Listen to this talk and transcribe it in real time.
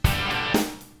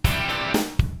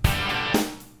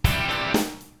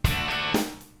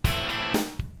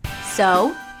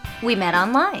So, we met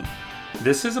online.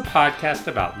 This is a podcast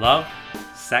about love,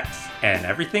 sex, and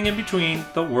everything in between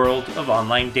the world of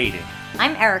online dating.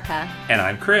 I'm Erica. And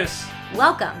I'm Chris.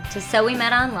 Welcome to So We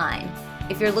Met Online.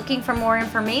 If you're looking for more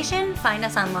information, find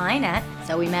us online at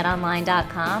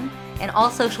sowemetonline.com and all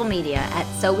social media at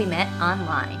So We Met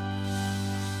Online.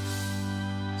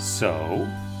 So,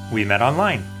 we met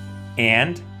online.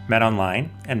 And met online,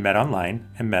 and met online,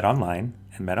 and met online,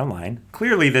 and met online.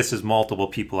 Clearly, this is multiple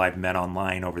people I've met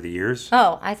online over the years.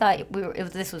 Oh, I thought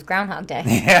this was Groundhog Day.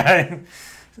 Yeah.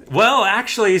 Well,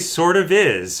 actually, sort of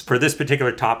is for this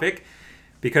particular topic,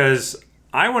 because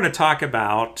I want to talk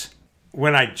about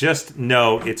when I just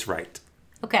know it's right.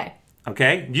 Okay.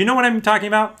 Okay? You know what I'm talking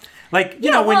about? Like,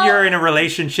 you know, when you're in a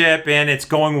relationship and it's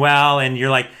going well and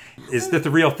you're like, is this the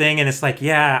real thing? And it's like,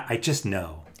 yeah, I just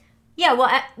know. Yeah,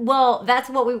 well, that's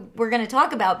what we're going to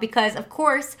talk about because, of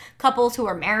course, couples who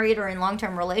are married or in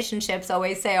long-term relationships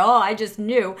always say, oh, I just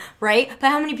knew, right? But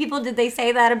how many people did they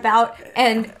say that about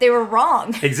and they were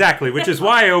wrong? Exactly, which is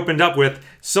why I opened up with,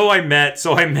 so I met.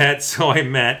 So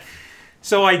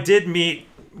I did meet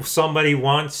somebody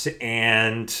once,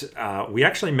 and we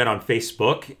actually met on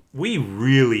Facebook. We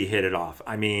really hit it off.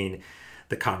 I mean,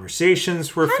 the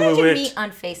conversations were fluid. How did you meet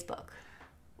on Facebook?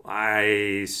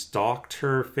 I stalked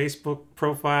her Facebook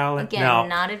profile. Again,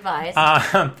 not advised.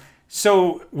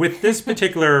 So with this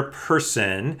particular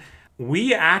person,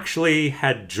 we actually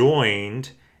had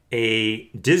joined a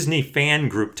Disney fan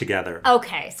group together.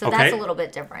 Okay, so that's a little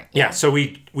bit different. Yeah, so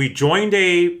we joined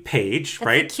a page, that's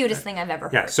right? The cutest thing I've ever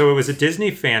heard. Yeah, so it was a Disney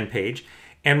fan page.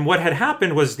 And what had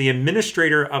happened was the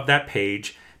administrator of that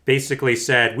page basically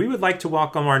said, we would like to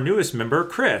welcome our newest member,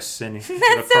 Chris. And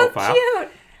that's so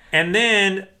cute. And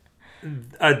then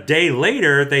a day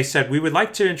later, they said, we would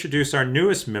like to introduce our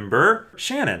newest member,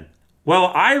 Shannon. Well,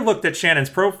 I looked at Shannon's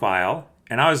profile,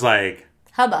 and I was like,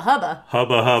 Hubba, hubba.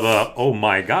 Hubba, hubba. Oh,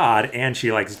 my God. And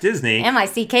she likes Disney.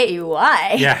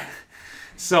 M-I-C-K-E-Y. Yeah.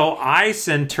 So I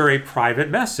sent her a private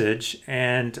message,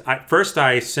 and first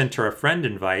I sent her a friend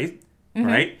invite,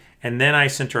 right? And then I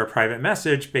sent her a private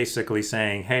message basically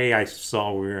saying, hey, I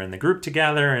saw we were in the group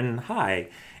together, and hi.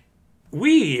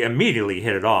 We immediately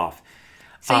hit it off.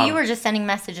 So you were just sending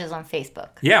messages on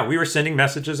Facebook? Yeah, we were sending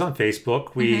messages on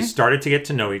Facebook. We started to get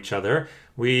to know each other.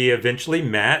 We eventually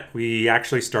met. We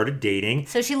actually started dating.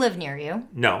 So she lived near you?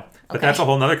 No, but that's a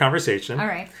whole nother conversation. All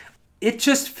right. It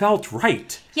just felt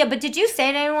right. Yeah, but did you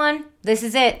say to anyone, this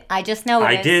is it, I just know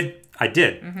it is? I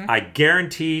did. I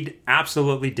guaranteed,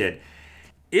 absolutely did.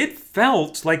 It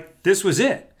felt like this was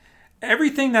it.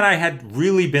 Everything that I had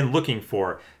really been looking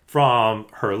for, from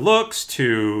her looks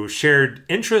to shared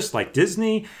interests like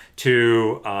Disney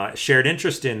to shared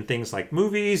interest in things like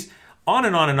movies, on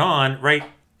and on and on, right?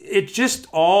 It just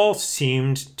all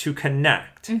seemed to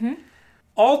connect.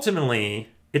 Ultimately,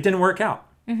 it didn't work out.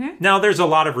 Now, there's a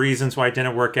lot of reasons why it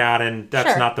didn't work out, and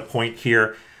that's not the point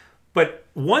here. But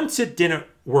once it didn't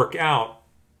work out,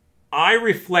 I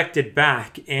reflected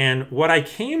back, and what I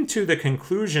came to the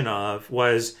conclusion of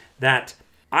was that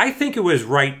I think it was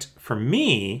right for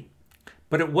me,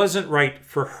 but it wasn't right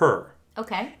for her.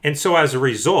 Okay. And so as a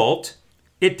result,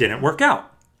 it didn't work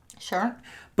out. Sure.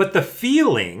 But the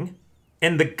feeling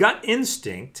and the gut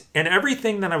instinct and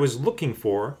everything that I was looking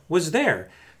for was there.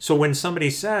 So when somebody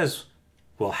says,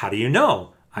 well, how do you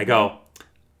know? I go,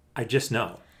 I just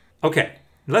know. Okay,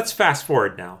 let's fast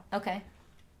forward now. Okay.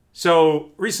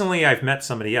 So recently I've met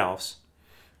somebody else,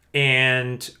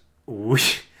 and we,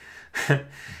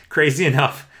 crazy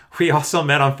enough, we also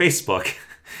met on Facebook.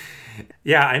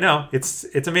 Yeah, I know.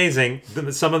 It's amazing.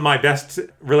 Some of my best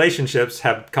relationships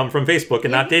have come from Facebook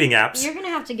and not dating apps. You're going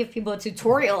to have to give people a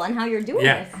tutorial on how you're doing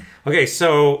this. Okay,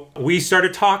 so we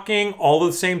started talking, all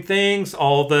the same things,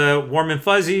 all the warm and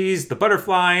fuzzies, the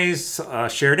butterflies,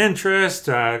 shared interest,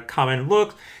 common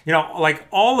look, like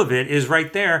all of it is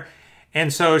right there.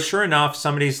 And so sure enough,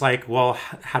 somebody's like, well,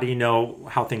 how do you know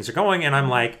how things are going? And I'm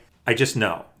like, I just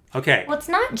know. Okay. Well, it's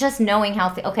not just knowing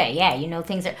how okay, yeah,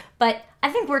 things are, but I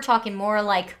think we're talking more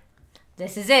like,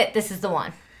 this is it, this is the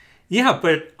one. Yeah,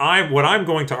 but what I'm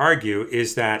going to argue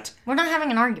is that... We're not having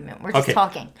an argument, we're just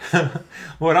talking.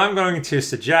 What I'm going to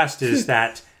suggest is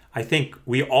that I think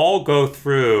we all go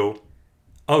through,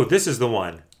 oh, this is the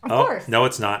one. Of course. No,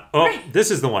 it's not. Oh, this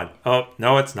is the one. Oh,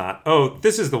 no, it's not. Oh,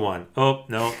 this is the one. Oh,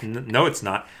 no, it's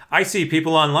not. I see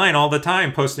people online all the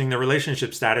time posting their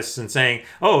relationship status and saying,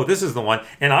 oh, this is the one.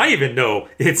 And I even know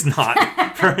it's not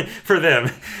for them,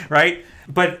 right?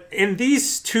 But in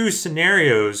these two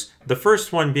scenarios, the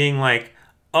first one being like,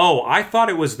 oh, I thought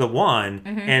it was the one.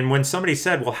 Mm-hmm. And when somebody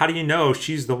said, well, how do you know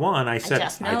she's the one? I said,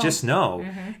 I just know.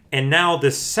 Mm-hmm. And now the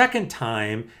second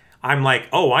time, I'm like,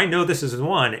 oh, I know this is the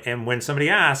one. And when somebody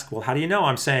asks, well, how do you know?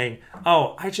 I'm saying,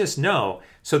 oh, I just know.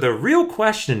 So the real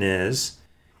question is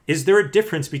there a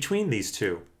difference between these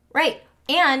two? Right.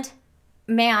 And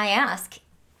may I ask,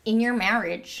 in your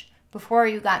marriage, before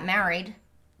you got married,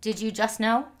 did you just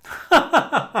know?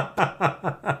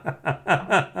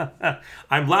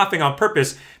 I'm laughing on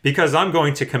purpose because I'm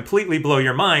going to completely blow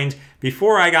your mind.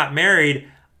 Before I got married,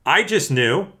 I just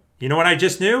knew. You know what I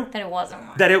just knew? That it wasn't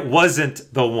one. That it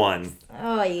wasn't the one.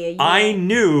 Oh, yeah. I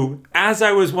knew as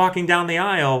I was walking down the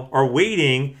aisle or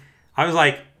waiting, I was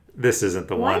like, this isn't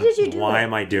the one. Why did you do it? Why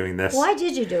am I doing this? Why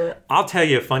did you do it? I'll tell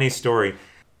you a funny story.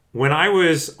 When I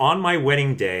was on my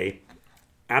wedding day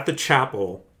at the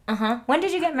chapel. When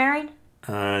did you get married?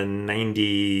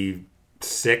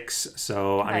 96.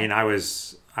 So, Okay. I mean, I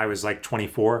was like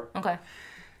 24. Okay.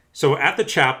 So at the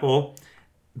chapel,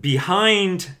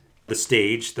 behind the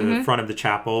stage, the front of the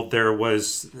chapel, there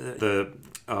was the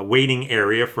waiting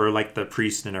area for like the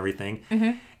priest and everything.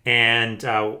 And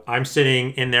I'm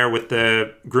sitting in there with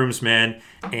the groomsmen,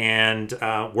 and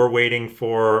we're waiting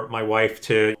for my wife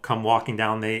to come walking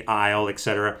down the aisle,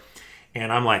 etc.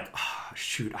 And I'm like, oh,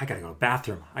 shoot, I gotta go to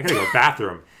the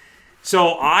bathroom.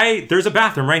 So there's a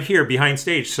bathroom right here behind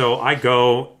stage. So I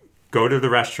go to the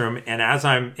restroom, and as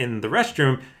I'm in the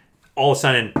restroom, all of a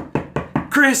sudden,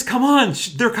 Chris, come on,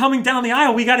 they're coming down the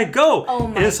aisle. We gotta go. Oh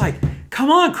my. And it's like,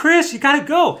 come on, Chris, you gotta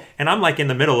go. And I'm like in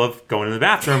the middle of going to the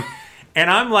bathroom, and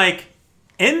I'm like,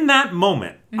 in that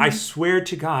moment, I swear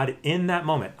to God, in that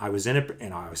moment, I was in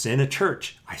a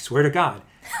church. I swear to God,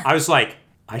 I was like,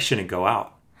 I shouldn't go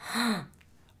out.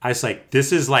 I was like,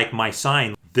 this is like my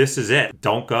sign. This is it.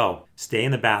 Don't go. Stay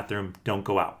in the bathroom. Don't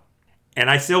go out. And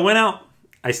I still went out.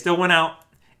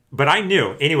 But I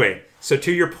knew. Anyway, so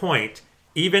to your point,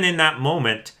 even in that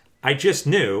moment, I just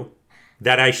knew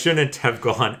that I shouldn't have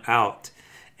gone out.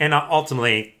 And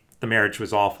ultimately, the marriage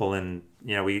was awful, and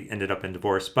we ended up in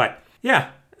divorce. But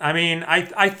yeah, I mean,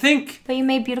 I think... But you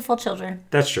made beautiful children.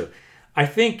 That's true. I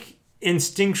think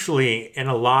instinctually, in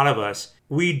a lot of us,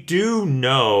 we do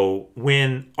know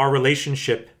when our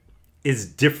relationship is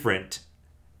different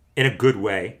in a good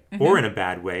way or in a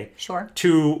bad way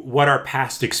to what our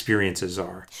past experiences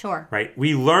are. Sure. Right?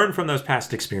 We learn from those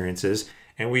past experiences,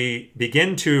 and we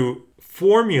begin to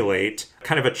formulate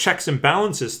kind of a checks and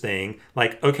balances thing.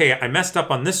 Like, okay, I messed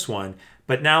up on this one,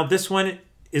 but now this one,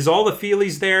 is all the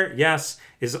feelies there? Yes.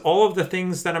 Is all of the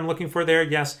things that I'm looking for there?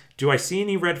 Yes. Do I see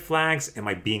any red flags? Am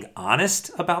I being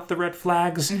honest about the red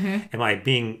flags? Am I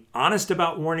being honest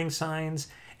about warning signs?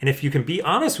 And if you can be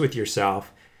honest with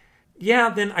yourself, yeah,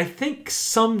 then I think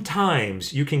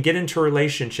sometimes you can get into a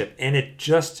relationship and it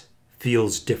just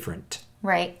feels different.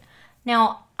 Right.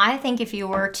 Now, I think if you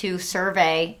were to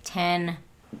survey 10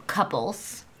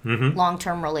 couples,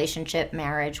 long-term relationship,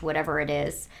 marriage, whatever it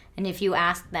is, and if you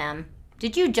ask them,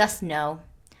 did you just know?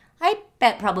 I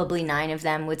bet probably 9 of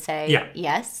them would say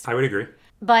yes. I would agree.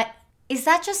 But is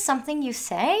that just something you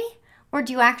say? Or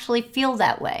do you actually feel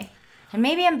that way? And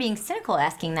maybe I'm being cynical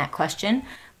asking that question,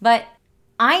 but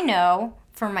I know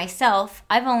for myself,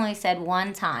 I've only said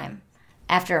one time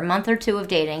after a month or 2 of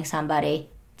dating somebody,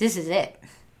 this is it.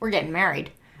 We're getting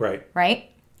married. Right. Right?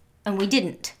 And we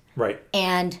didn't. Right.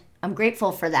 And I'm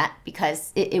grateful for that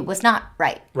because it was not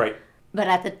right. Right. But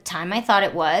at the time I thought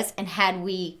it was, and had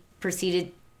we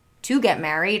proceeded to get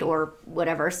married or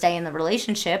whatever, stay in the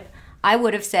relationship, I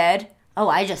would have said, oh,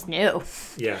 I just knew.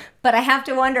 Yeah. But I have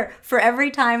to wonder, for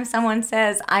every time someone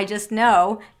says, I just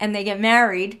know, and they get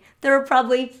married, there were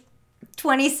probably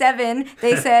 27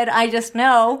 they said, I just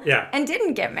know, and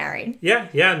didn't get married.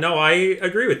 Yeah, no, I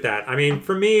agree with that. I mean,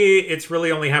 for me, it's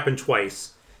really only happened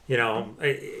twice.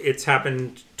 It's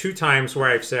happened 2 times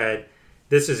where I've said,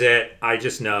 this is it, I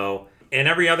just know. And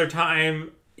every other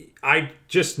time, I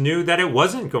just knew that it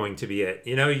wasn't going to be it.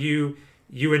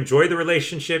 You enjoy the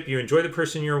relationship, you enjoy the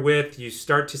person you're with, you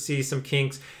start to see some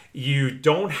kinks. You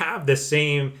don't have the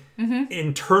same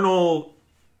internal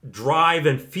drive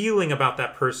and feeling about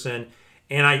that person.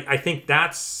 And I think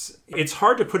it's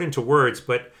hard to put into words,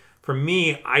 but for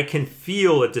me, I can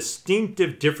feel a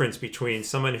distinctive difference between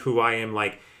someone who I am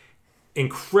like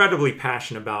incredibly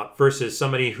passionate about versus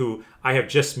somebody who I have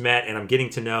just met and I'm getting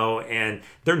to know, and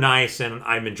they're nice and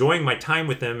I'm enjoying my time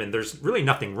with them and there's really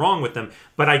nothing wrong with them,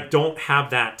 but I don't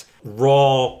have that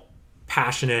raw,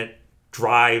 passionate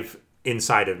drive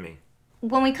inside of me.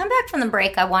 When we come back from the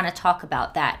break, I want to talk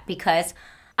about that because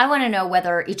I want to know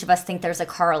whether each of us think there's a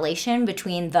correlation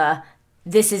between the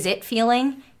this is it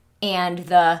feeling and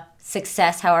the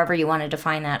success, however you want to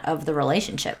define that, of the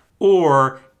relationship.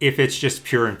 Or if it's just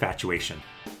pure infatuation.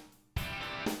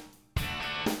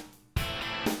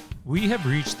 we have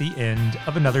reached the end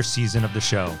of another season of the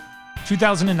show.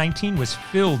 2019 was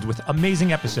filled with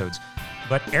amazing episodes,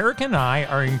 but Eric and I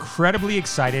are incredibly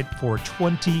excited for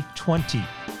 2020.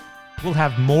 We'll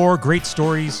have more great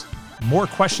stories, more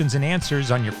questions and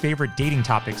answers on your favorite dating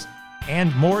topics,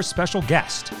 and more special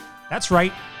guests. That's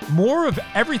right, more of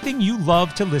everything you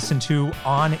love to listen to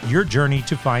on your journey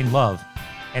to find love.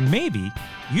 And maybe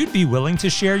you'd be willing to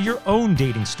share your own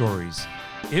dating stories.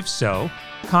 If so,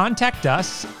 contact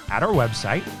us at our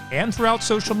website and throughout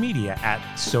social media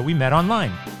at So We Met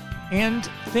Online. And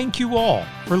thank you all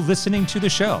for listening to the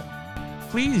show.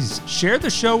 Please share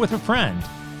the show with a friend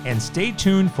and stay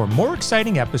tuned for more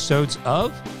exciting episodes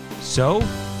of So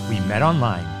We Met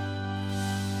Online.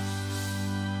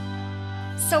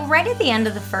 So right at the end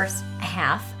of the first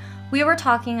half, we were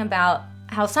talking about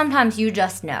how sometimes you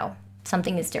just know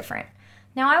something is different.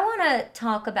 Now I want to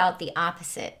talk about the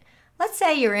opposite. Let's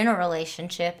say you're in a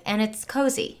relationship and it's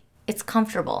cozy, it's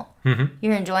comfortable,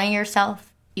 You're enjoying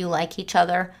yourself, you like each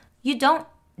other, you don't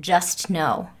just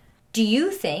know. Do you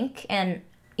think, and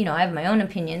I have my own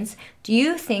opinions, do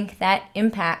you think that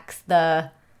impacts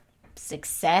the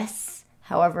success,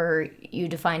 however you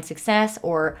define success,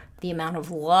 or the amount of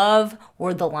love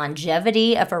or the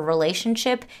longevity of a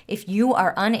relationship if you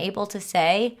are unable to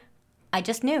say, I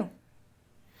just knew?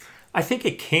 I think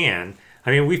it can. I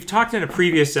mean, we've talked in a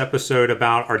previous episode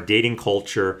about our dating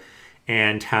culture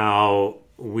and how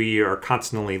we are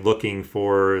constantly looking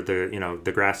for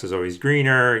the grass is always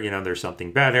greener, there's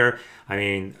something better. I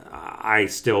mean, I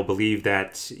still believe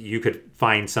that you could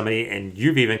find somebody, and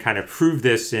you've even kind of proved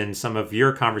this in some of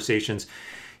your conversations.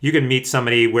 You can meet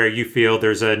somebody where you feel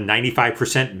there's a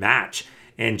 95% match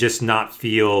and just not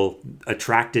feel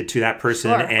attracted to that person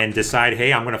and decide,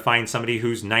 hey, I'm going to find somebody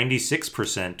who's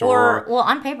 96%. Or, well,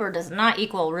 on paper does not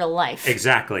equal real life.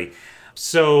 Exactly.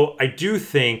 So I do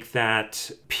think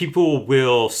that people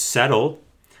will settle,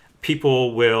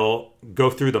 people will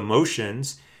go through the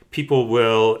motions, people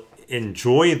will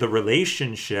enjoy the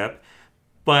relationship,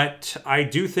 but I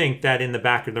do think that in the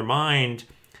back of their mind,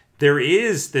 there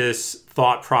is this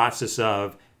thought process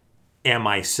of, am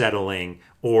I settling?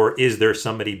 Or is there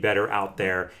somebody better out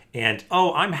there? And,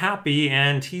 oh, I'm happy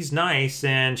and he's nice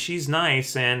and she's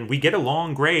nice and we get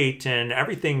along great and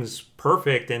everything's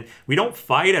perfect and we don't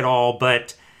fight at all,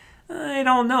 but I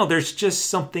don't know. There's just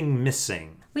something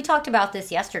missing. We talked about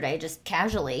this yesterday, just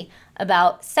casually,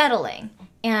 about settling.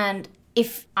 And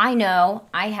if I know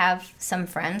I have some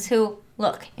friends who,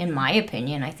 look, in my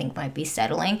opinion, I think might be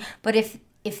settling, but if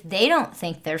they don't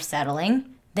think they're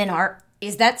settling, then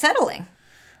is that settling?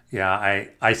 Yeah,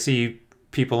 I see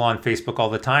people on Facebook all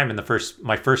the time, and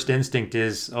my first instinct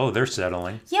is, oh, they're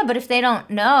settling. Yeah, but if they don't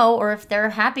know or if they're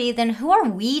happy, then who are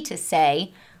we to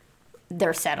say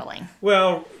they're settling?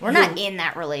 Well, we're not in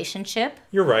that relationship.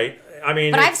 You're right. I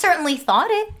mean, but I've certainly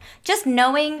thought it. Just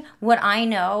knowing what I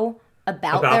know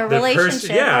about their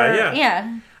relationship.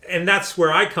 Yeah. And that's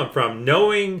where I come from.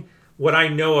 Knowing what I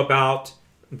know about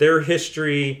their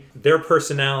history, their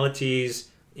personalities,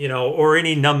 or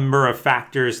any number of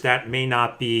factors that may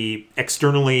not be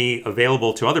externally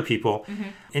available to other people. Mm-hmm.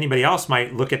 Anybody else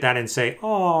might look at that and say,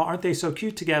 oh, aren't they so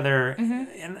cute together?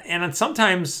 Mm-hmm. And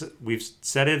sometimes, we've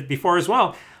said it before as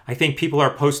well, I think people are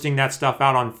posting that stuff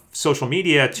out on social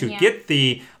media to get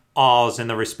the ahs and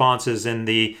the responses and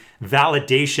the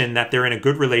validation that they're in a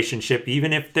good relationship,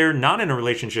 even if they're not in a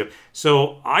relationship.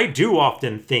 So I do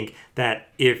often think that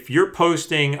if you're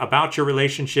posting about your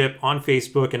relationship on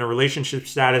Facebook and a relationship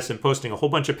status and posting a whole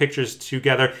bunch of pictures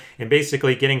together and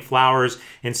basically getting flowers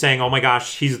and saying, oh my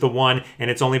gosh, he's the one, and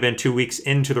it's only been 2 weeks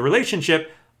into the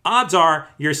relationship, odds are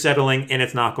you're settling and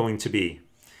it's not going to be.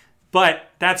 But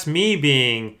that's me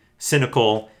being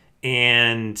cynical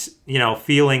and,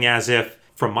 feeling as if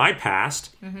from my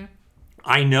past,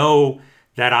 I know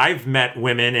that I've met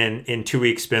women and in 2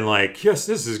 weeks been like, yes,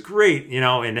 this is great,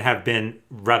 and have been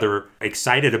rather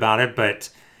excited about it, but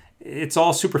it's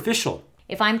all superficial.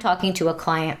 If I'm talking to a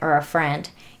client or a friend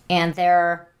and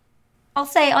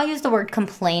I'll use the word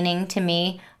complaining to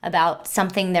me about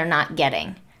something they're not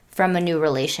getting from a new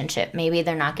relationship. Maybe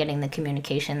they're not getting the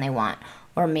communication they want,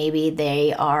 or maybe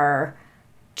they are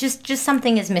just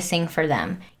something is missing for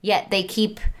them. Yet they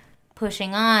keep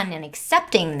pushing on and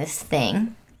accepting this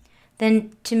thing,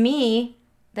 then to me,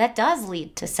 that does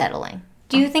lead to settling.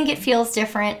 Do you think it feels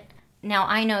different? Now,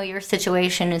 I know your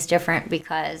situation is different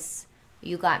because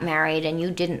you got married and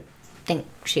you didn't think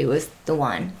she was the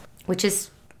one, which is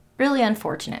really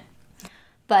unfortunate.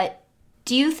 But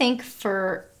do you think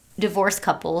for divorced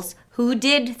couples who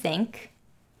did think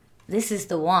this is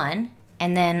the one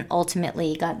and then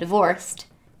ultimately got divorced,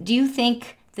 do you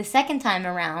think the second time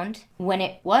around, when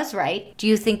it was right, do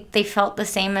you think they felt the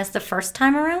same as the first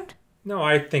time around? No,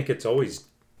 I think it's always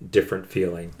different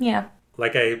feeling. Yeah.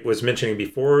 Like I was mentioning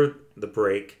before the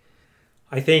break,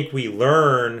 I think we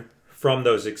learn from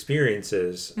those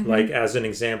experiences. Like, as an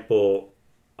example,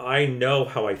 I know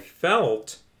how I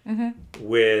felt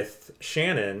with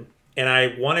Shannon, and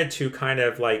I wanted to kind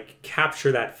of like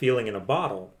capture that feeling in a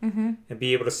bottle and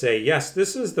be able to say, yes,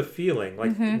 this is the feeling.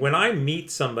 Like when I meet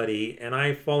somebody and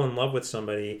I fall in love with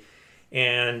somebody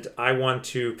and I want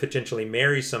to potentially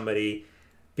marry somebody,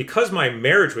 because my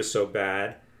marriage was so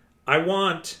bad, I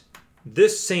want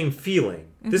this same feeling.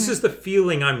 This is the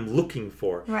feeling I'm looking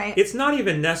for. Right. It's not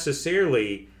even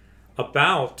necessarily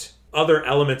about other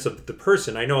elements of the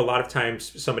person. I know a lot of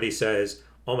times somebody says,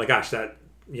 oh my gosh, that,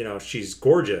 she's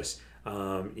gorgeous,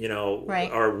 Right.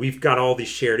 or we've got all these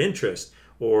shared interests,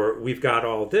 or we've got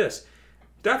all this.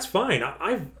 That's fine.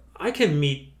 I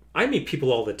meet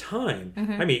people all the time.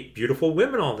 I meet beautiful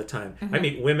women all the time. I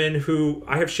meet women who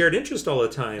I have shared interest all the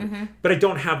time, but I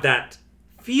don't have that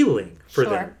feeling for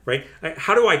them, right?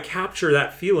 How do I capture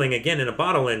that feeling again in a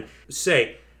bottle and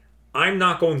say, I'm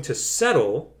not going to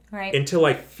settle until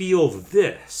I feel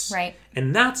this. Right.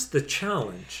 And that's the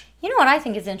challenge. You know what I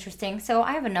think is interesting? So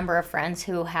I have a number of friends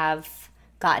who have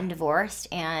gotten divorced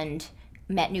and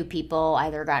met new people,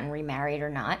 either gotten remarried or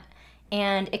not.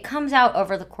 And it comes out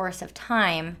over the course of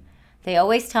time. They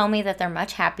always tell me that they're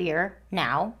much happier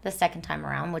now, the second time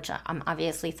around, which I'm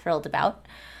obviously thrilled about.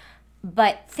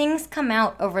 But things come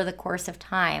out over the course of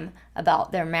time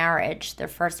about their marriage, their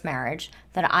first marriage,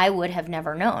 that I would have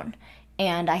never known.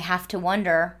 And I have to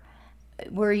wonder,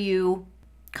 were you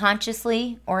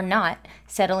consciously or not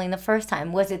settling the first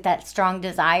time? Was it that strong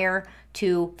desire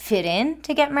to fit in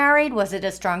to get married? Was it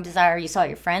a strong desire you saw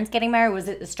your friends getting married? Was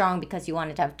it strong because you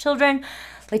wanted to have children?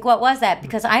 Like, what was that?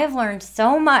 Because I have learned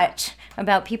so much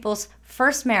about people's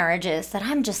first marriages that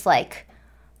I'm just like,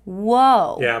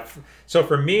 whoa. Yeah. So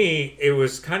for me, it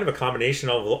was kind of a combination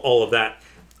of all of that.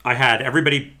 I had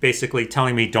everybody basically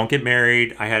telling me, don't get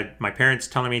married. I had my parents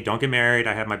telling me, don't get married.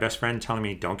 I had my best friend telling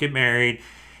me, don't get married.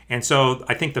 And so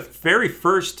I think the very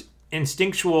first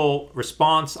instinctual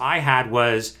response I had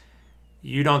was,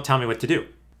 you don't tell me what to do.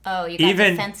 Oh, you got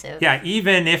defensive. Yeah,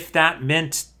 even if that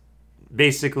meant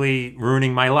basically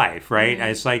ruining my life, right?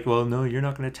 It's like, well, no, you're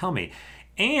not going to tell me.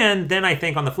 And then I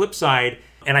think on the flip side,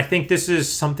 and I think this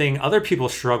is something other people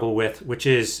struggle with, which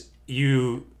is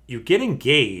you get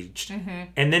engaged,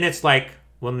 and then it's like,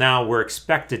 well, now we're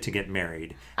expected to get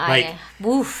married. That's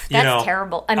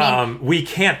terrible. I mean, we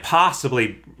can't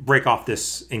possibly break off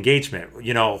this engagement.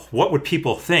 What would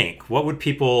people think? What would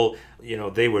people,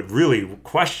 they would really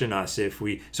question us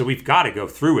so we've got to go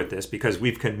through with this because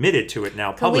we've committed to it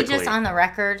now publicly. Can we just on the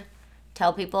record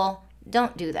tell people,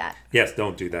 don't do that? Yes,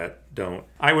 don't do that. Don't.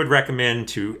 I would recommend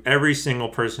to every single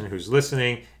person who's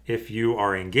listening, if you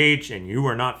are engaged and you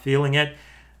are not feeling it,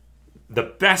 the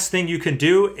best thing you can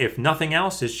do, if nothing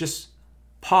else, is just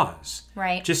pause.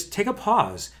 Right. Just take a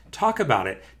pause. Talk about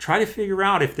it. Try to figure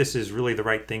out if this is really the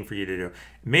right thing for you to do.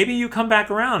 Maybe you come back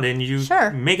around and you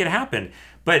make it happen.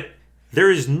 But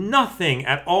there is nothing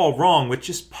at all wrong with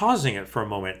just pausing it for a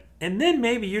moment. And then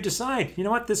maybe you decide, you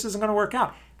know what, this isn't going to work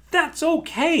out. That's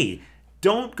okay.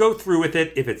 Don't go through with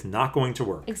it if it's not going to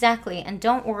work. Exactly. And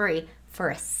don't worry for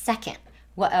a second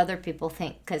what other people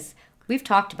think, because we've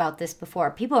talked about this before.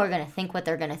 People are going to think what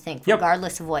they're going to think,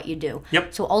 regardless of what you do.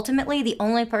 Yep. So ultimately, the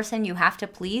only person you have to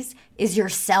please is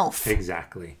yourself.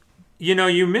 Exactly.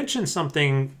 You mentioned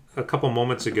something a couple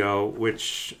moments ago,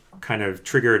 which kind of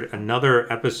triggered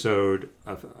another episode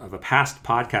of a past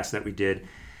podcast that we did.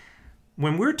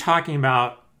 When we're talking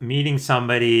about meeting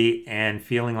somebody and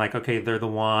feeling like, okay, they're the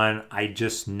one, I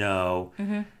just know.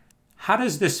 How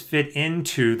does this fit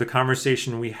into the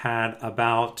conversation we had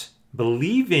about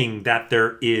believing that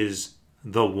there is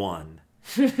the one?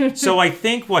 So I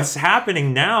think what's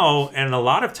happening now, and a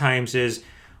lot of times, is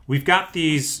we've got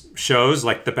these shows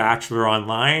like The Bachelor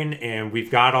online, and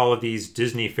we've got all of these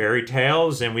Disney fairy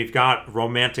tales, and we've got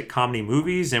romantic comedy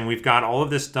movies, and we've got all of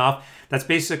this stuff that's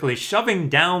basically shoving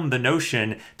down the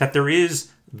notion that there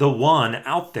is the one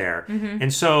out there.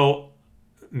 And so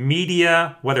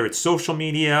media, whether it's social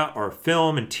media or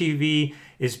film and TV,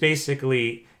 is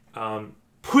basically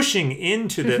pushing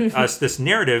into us this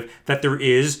narrative that there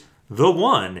is the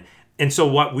one. And so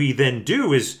what we then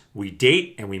do is we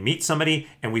date and we meet somebody,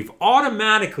 and we've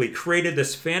automatically created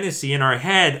this fantasy in our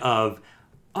head of,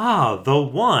 the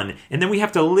one. And then we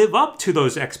have to live up to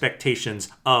those expectations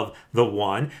of the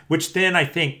one, which then I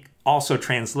think also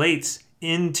translates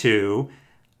into,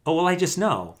 oh, well, I just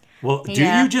know. Well, do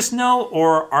you just know,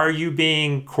 or are you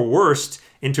being coerced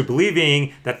into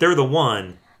believing that they're the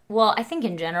one. Well, I think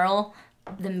in general,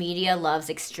 the media loves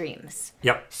extremes.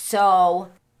 Yep.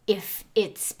 So if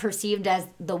it's perceived as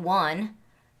the one,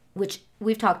 which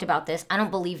we've talked about this, I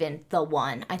don't believe in the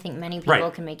one. I think many people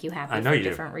Right. can make you happy I know for you do.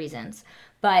 different reasons.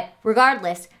 But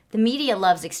regardless, the media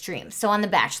loves extremes. So on The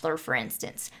Bachelor, for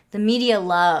instance, the media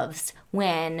loves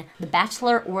when the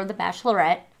Bachelor or the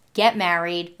Bachelorette get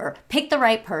married or pick the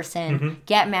right person,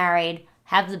 get married,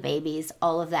 have the babies,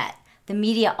 all of that. The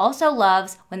media also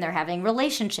loves when they're having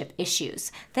relationship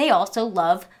issues. They also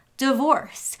love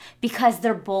divorce because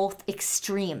they're both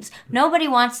extremes. Nobody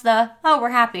wants the, oh, we're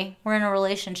happy, we're in a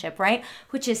relationship, right?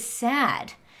 Which is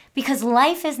sad because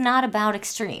life is not about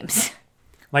extremes.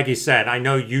 Like you said, I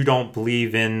know you don't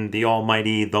believe in the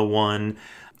almighty, the one,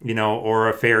 or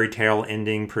a fairy tale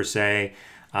ending per se.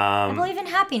 I believe in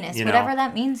happiness, you know, whatever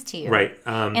that means to you. Right.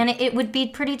 And it would be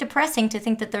pretty depressing to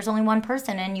think that there's only one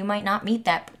person and you might not meet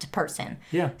that person.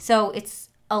 Yeah. So it's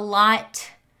a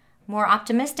lot more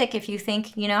optimistic if you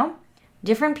think,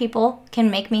 different people can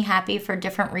make me happy for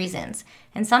different reasons.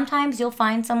 And sometimes you'll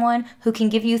find someone who can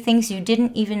give you things you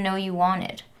didn't even know you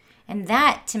wanted. And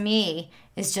that, to me,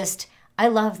 is just, I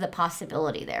love the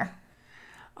possibility there.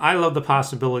 I love the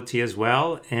possibility as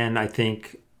well. And I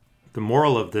think the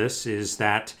moral of this is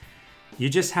that you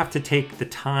just have to take the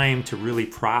time to really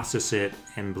process it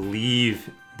and believe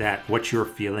that what you're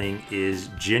feeling is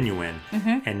genuine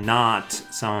and not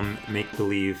some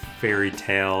make-believe fairy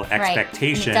tale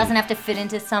expectation. Right. And it doesn't have to fit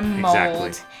into some mold.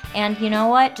 Exactly. And you know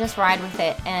what? Just ride with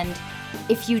it. And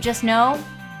if you just know,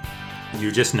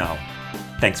 You just know.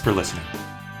 Thanks for listening.